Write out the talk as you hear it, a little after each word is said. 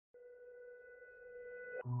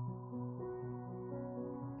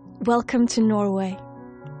Welcome to Norway,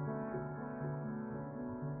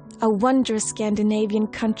 a wondrous Scandinavian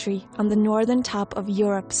country on the northern top of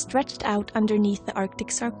Europe stretched out underneath the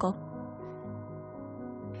Arctic Circle.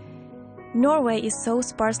 Norway is so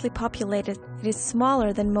sparsely populated it is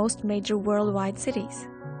smaller than most major worldwide cities.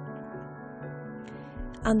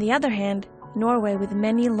 On the other hand, Norway, with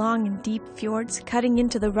many long and deep fjords cutting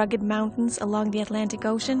into the rugged mountains along the Atlantic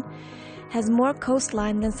Ocean, has more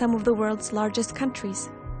coastline than some of the world's largest countries.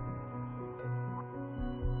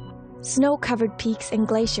 Snow-covered peaks and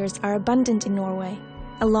glaciers are abundant in Norway,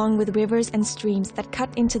 along with rivers and streams that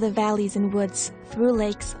cut into the valleys and woods through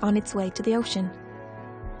lakes on its way to the ocean.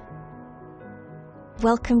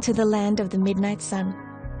 Welcome to the land of the midnight sun,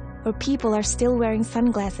 where people are still wearing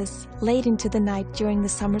sunglasses late into the night during the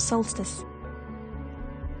summer solstice.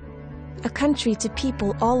 A country to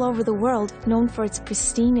people all over the world known for its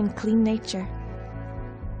pristine and clean nature,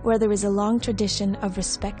 where there is a long tradition of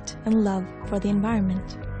respect and love for the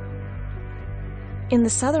environment. In the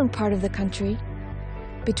southern part of the country,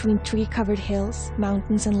 between tree-covered hills,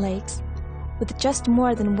 mountains and lakes, with just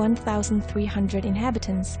more than 1,300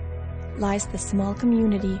 inhabitants, lies the small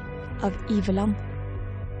community of Iveland.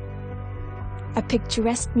 A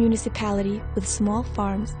picturesque municipality with small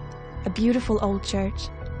farms, a beautiful old church,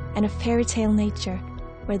 and a fairy tale nature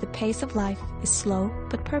where the pace of life is slow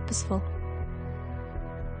but purposeful.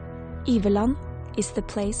 Iveland is the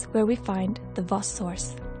place where we find the Voss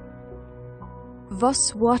source.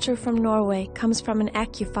 Voss water from Norway comes from an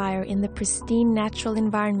aquifer in the pristine natural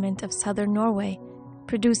environment of southern Norway,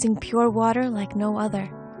 producing pure water like no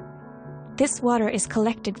other. This water is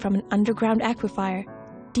collected from an underground aquifer,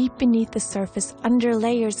 deep beneath the surface under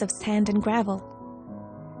layers of sand and gravel.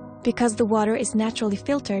 Because the water is naturally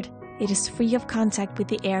filtered, it is free of contact with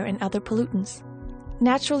the air and other pollutants.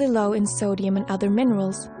 Naturally low in sodium and other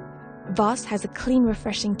minerals, Voss has a clean,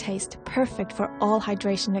 refreshing taste perfect for all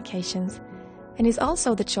hydration occasions, and is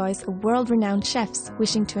also the choice of world-renowned chefs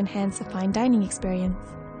wishing to enhance a fine dining experience.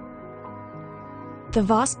 The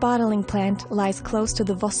Voss bottling plant lies close to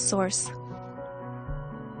the Voss source.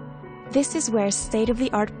 This is where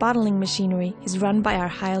state-of-the-art bottling machinery is run by our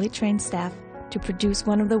highly trained staff to produce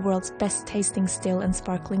one of the world's best-tasting still and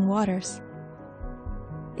sparkling waters.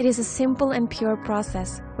 It is a simple and pure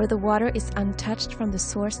process where the water is untouched from the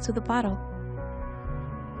source to the bottle.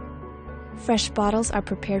 Fresh bottles are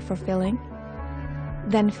prepared for filling,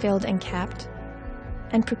 then filled and capped,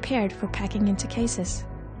 and prepared for packing into cases.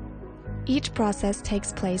 Each process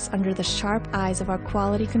takes place under the sharp eyes of our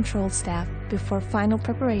quality control staff before final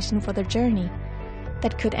preparation for their journey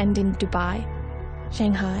that could end in Dubai,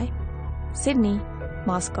 Shanghai, Sydney,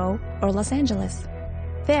 Moscow, or Los Angeles.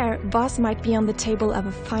 There, Voss might be on the table of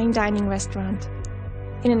a fine dining restaurant,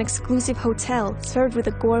 in an exclusive hotel served with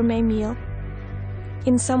a gourmet meal,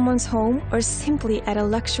 in someone's home, or simply at a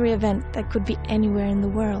luxury event that could be anywhere in the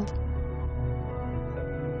world.